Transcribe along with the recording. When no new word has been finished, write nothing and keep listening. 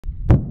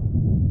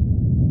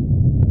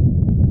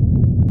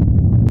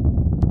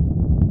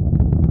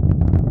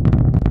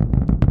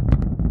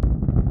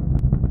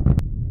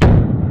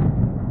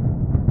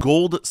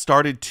Gold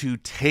started to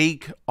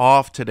take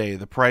off today.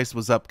 The price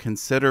was up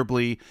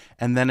considerably,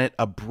 and then it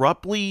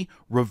abruptly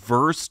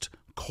reversed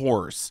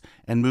course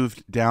and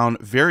moved down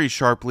very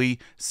sharply.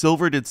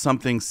 Silver did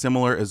something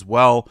similar as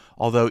well,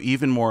 although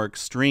even more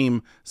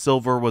extreme.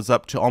 Silver was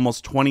up to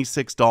almost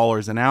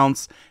 $26 an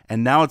ounce,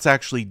 and now it's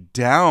actually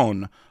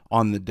down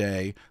on the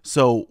day.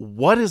 So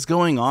what is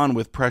going on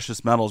with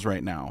precious metals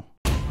right now?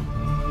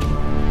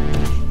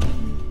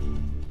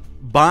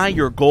 Buy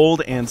your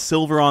gold and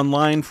silver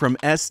online from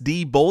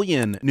SD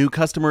Bullion. New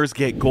customers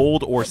get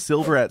gold or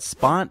silver at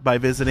spot by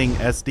visiting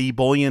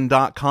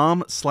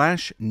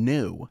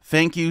sdbullion.com/new.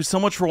 Thank you so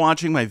much for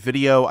watching my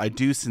video. I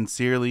do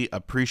sincerely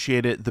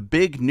appreciate it. The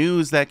big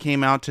news that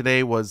came out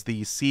today was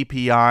the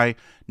CPI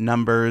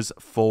numbers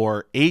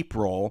for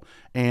April,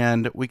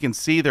 and we can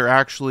see they're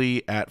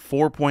actually at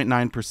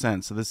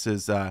 4.9%. So this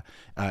is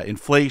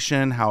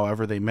inflation,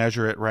 however they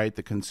measure it, right?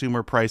 The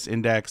consumer price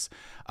index.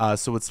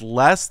 So it's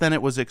less than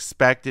it was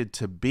expected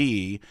to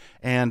be,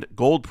 and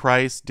gold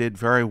price did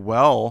very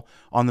well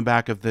on the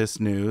back of this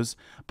news.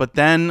 But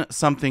then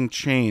something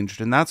changed,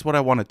 and that's what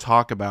I want to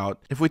talk about.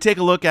 If we take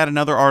a look at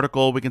another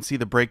article, we can see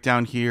the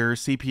breakdown here.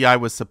 CPI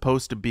was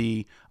supposed to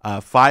be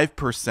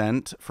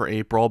 5% for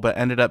April, but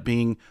ended up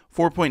being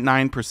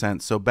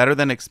 4.9%, so better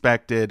than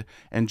expected.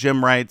 And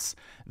Jim writes,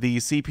 the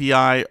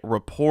CPI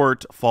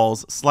report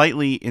falls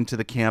slightly into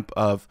the camp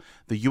of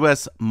the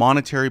U.S.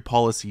 monetary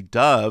policy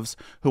doves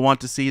who want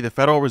to see the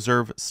Federal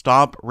Reserve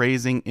stop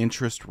raising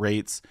interest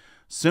rates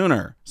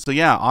sooner. So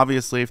yeah,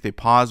 obviously if they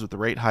pause with the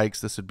rate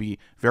hikes, this would be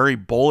very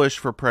bullish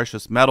for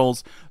precious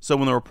metals. So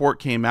when the report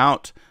came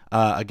out,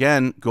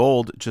 again,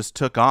 gold just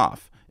took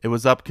off. It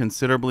was up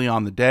considerably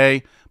on the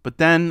day, but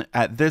then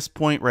at this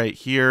point right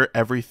here,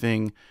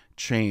 everything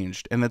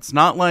changed. And it's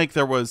not like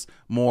there was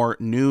more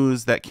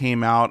news that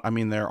came out. I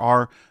mean, there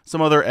are some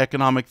other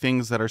economic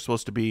things that are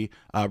supposed to be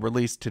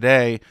released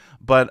today,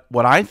 but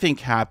what I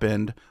think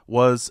happened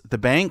was the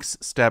banks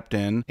stepped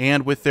in,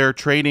 and with their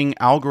trading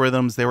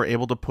algorithms, they were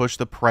able to push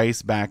the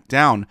price back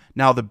down.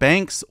 Now, the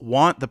banks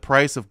want the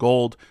price of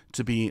gold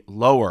to be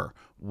lower.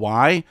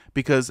 Why?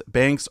 Because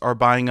banks are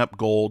buying up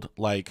gold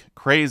like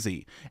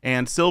crazy,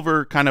 and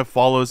silver kind of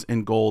follows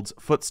in gold's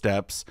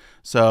footsteps.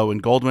 So when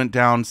gold went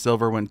down,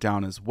 silver went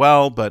down as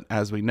well. But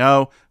as we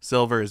know,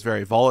 silver is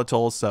very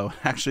volatile, so it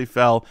actually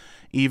fell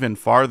even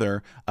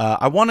farther.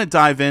 I want to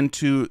dive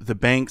into the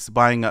banks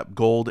buying up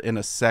gold in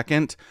a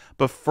second,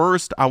 but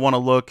first I want to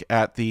look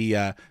at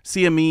the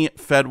CME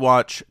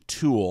FedWatch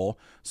tool.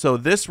 So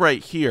this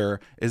right here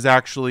is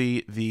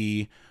actually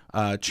the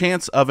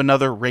chance of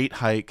another rate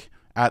hike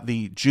at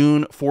the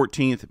June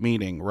 14th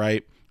meeting,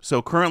 right?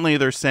 So currently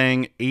they're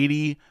saying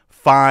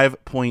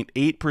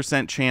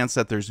 85.8% chance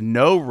that there's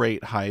no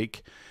rate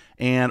hike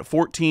and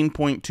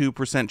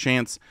 14.2%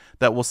 chance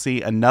that we'll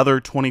see another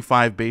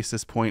 25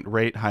 basis point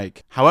rate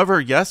hike. However,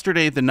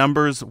 yesterday the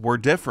numbers were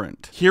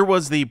different. Here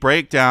was the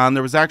breakdown.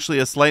 There was actually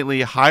a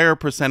slightly higher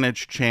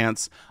percentage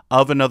chance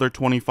of another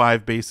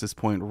 25 basis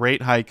point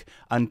rate hike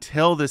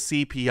until the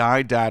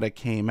CPI data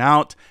came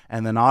out,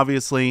 and then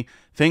obviously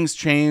things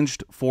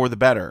changed for the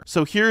better.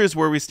 So here is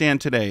where we stand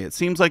today. It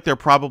seems like they're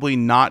probably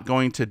not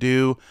going to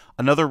do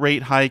another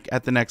rate hike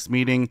at the next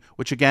meeting,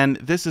 which again,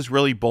 this is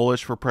really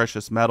bullish for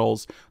precious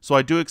metals. So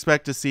I do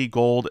expect to see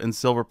gold and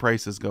silver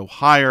prices go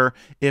higher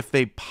if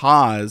they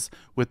pause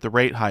with the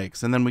rate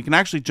hikes. And then we can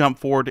actually jump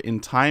forward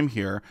in time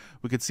here.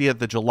 We could see at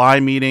the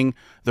July meeting,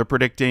 they're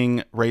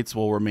predicting rates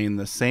will remain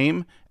the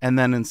same. And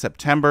then in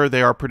September,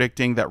 they are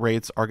predicting that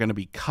rates are going to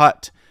be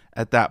cut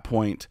at that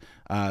point.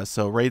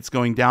 So rates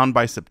going down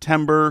by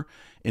September.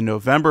 In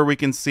November, we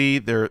can see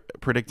they're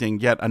predicting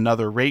yet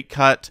another rate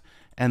cut.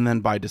 And then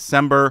by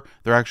December,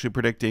 they're actually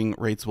predicting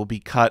rates will be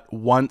cut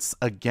once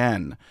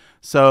again.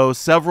 So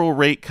several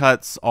rate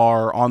cuts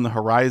are on the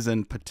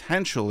horizon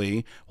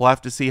potentially. We'll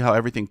have to see how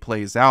everything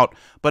plays out.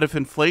 But if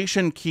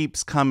inflation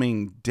keeps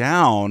coming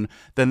down,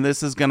 then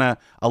this is going to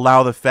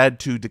allow the Fed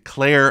to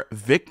declare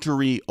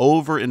victory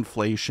over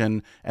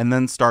inflation and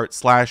then start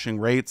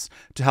slashing rates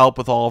to help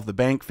with all of the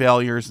bank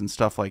failures and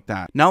stuff like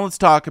that. Now let's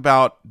talk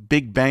about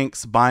big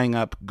banks buying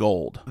up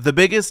gold. The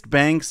biggest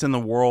banks in the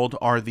world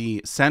are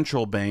the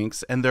central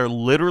banks, and they're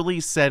literally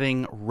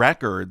setting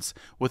records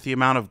with the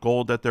amount of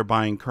gold that they're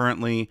buying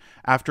currently.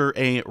 After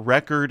a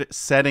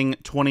record-setting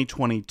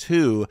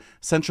 2022,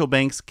 central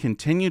banks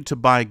continued to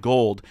buy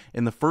gold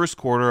in the first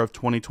quarter of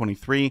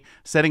 2023,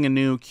 setting a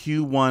new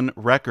Q1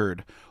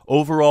 record.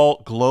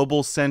 Overall,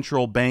 global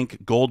central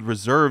bank gold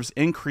reserves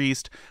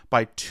increased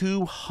by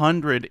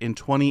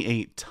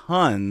 228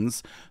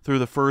 tons through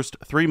the first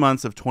 3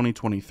 months of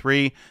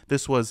 2023.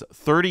 This was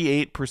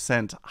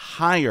 38%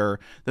 higher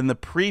than the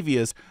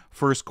previous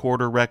first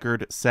quarter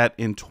record set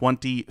in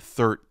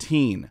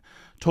 2013.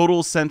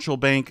 Total central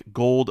bank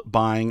gold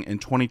buying in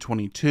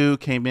 2022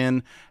 came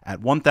in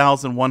at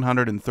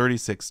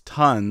 1,136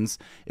 tons.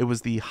 It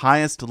was the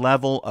highest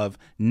level of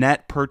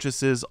net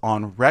purchases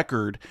on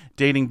record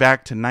dating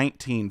back to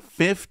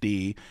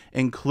 1950,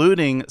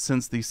 including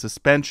since the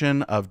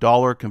suspension of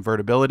dollar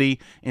convertibility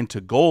into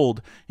gold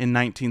in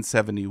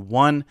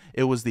 1971.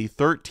 It was the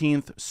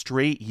 13th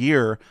straight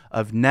year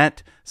of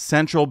net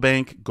central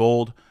bank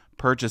gold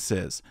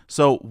purchases.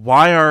 So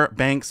why are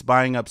banks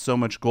buying up so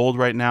much gold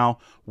right now?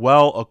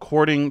 Well,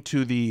 according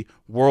to the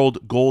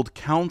World Gold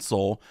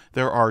Council,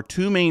 there are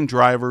two main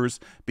drivers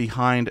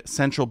behind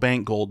central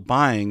bank gold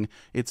buying: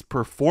 its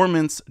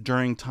performance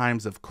during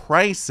times of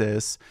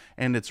crisis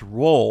and its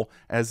role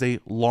as a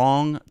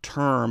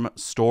long-term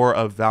store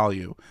of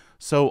value.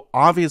 So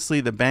obviously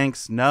the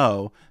banks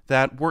know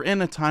that we're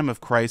in a time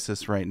of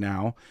crisis right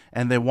now,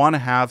 and they want to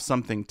have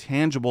something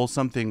tangible,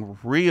 something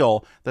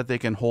real that they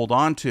can hold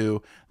on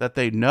to, that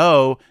they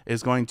know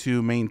is going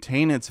to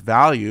maintain its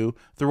value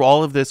through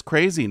all of this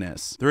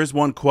craziness. There is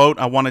one quote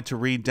I wanted to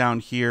read down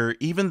here: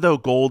 "Even though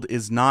gold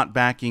is not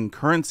backing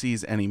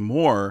currencies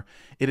anymore,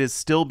 it is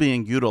still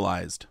being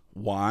utilized."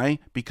 Why?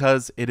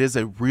 Because it is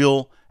a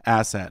real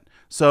asset.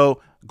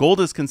 So gold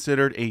is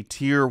considered a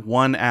tier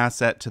 1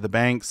 asset to the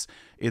banks.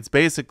 It's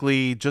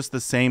basically just the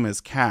same as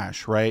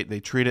cash, right? They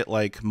treat it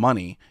like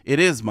money. It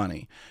is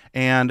money.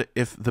 And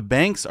if the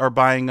banks are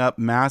buying up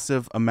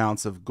massive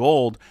amounts of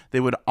gold, they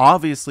would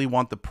obviously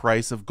want the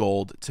price of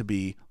gold to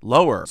be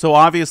lower. So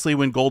obviously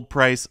when gold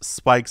price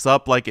spikes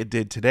up like it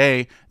did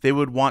today, they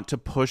would want to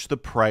push the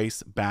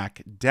price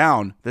back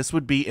down. This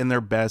would be in their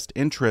best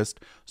interest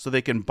so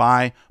they can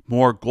buy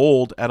more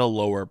gold at a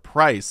lower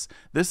price.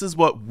 This is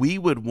what we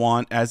would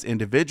want as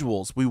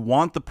individuals. We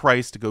want the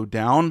price to go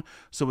down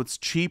so it's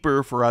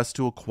cheaper for us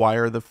to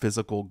acquire the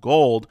physical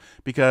gold,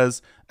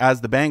 because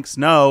as the banks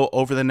know,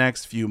 over the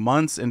next few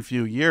months and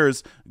few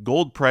years,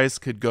 gold price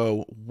could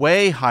go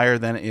way higher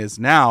than it is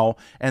now,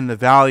 and the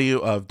value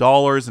of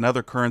dollars and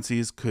other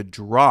currencies could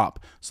drop.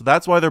 So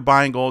that's why they're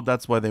buying gold.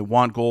 That's why they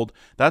want gold.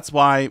 That's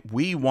why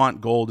we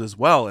want gold as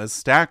well. As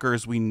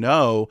stackers, we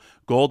know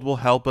gold will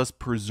help us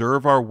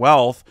preserve our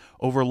wealth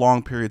over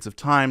long periods of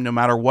time, no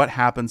matter what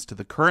happens to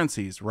the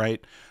currencies,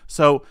 right?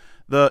 So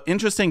the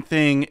interesting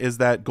thing is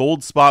that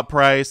gold spot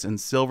price and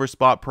silver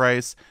spot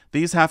price,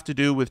 these have to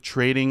do with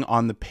trading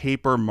on the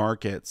paper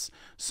markets.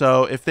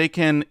 So if they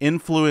can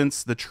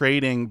influence the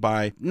trading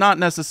by not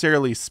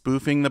necessarily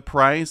spoofing the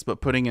price, but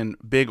putting in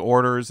big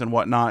orders and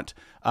whatnot,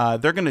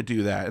 they're going to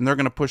do that, and they're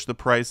going to push the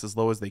price as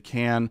low as they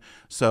can.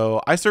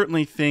 So I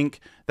certainly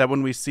think that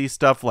when we see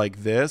stuff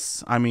like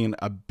this, I mean,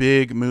 a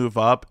big move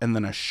up and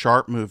then a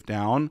sharp move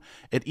down,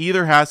 it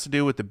either has to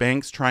do with the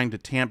banks trying to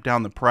tamp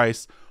down the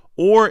price,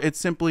 or it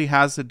simply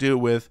has to do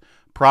with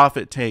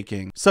profit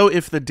taking. So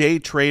if the day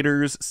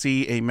traders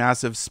see a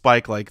massive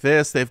spike like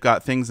this, they've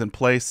got things in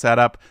place set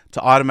up to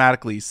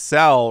automatically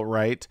sell,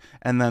 right?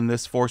 And then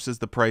this forces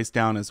the price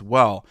down as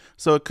well.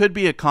 So it could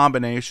be a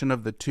combination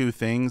of the two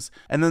things.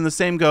 And then the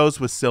same goes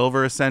with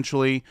silver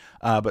essentially,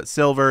 but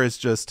silver is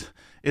just,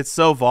 it's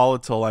so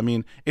volatile. I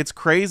mean, it's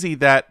crazy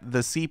that the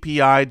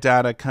CPI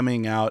data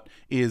coming out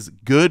is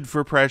good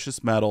for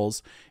precious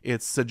metals.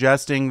 It's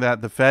suggesting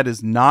that the Fed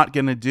is not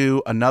going to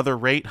do another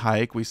rate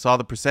hike. We saw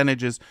the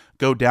percentages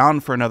go down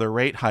for another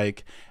rate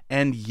hike,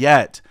 and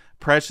yet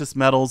precious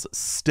metals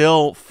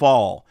still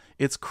fall.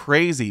 It's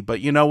crazy,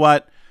 but you know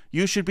what?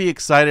 You should be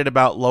excited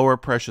about lower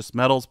precious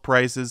metals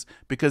prices,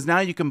 because now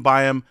you can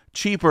buy them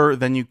cheaper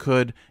than you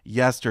could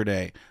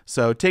yesterday.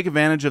 So take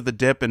advantage of the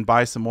dip and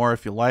buy some more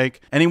if you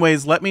like.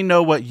 Anyways, let me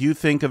know what you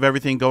think of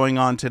everything going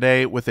on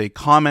today with a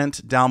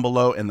comment down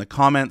below in the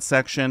comment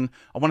section.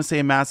 I want to say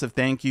a massive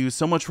thank you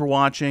so much for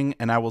watching,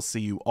 and I will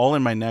see you all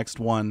in my next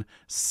one.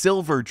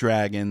 Silver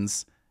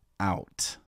Dragons out.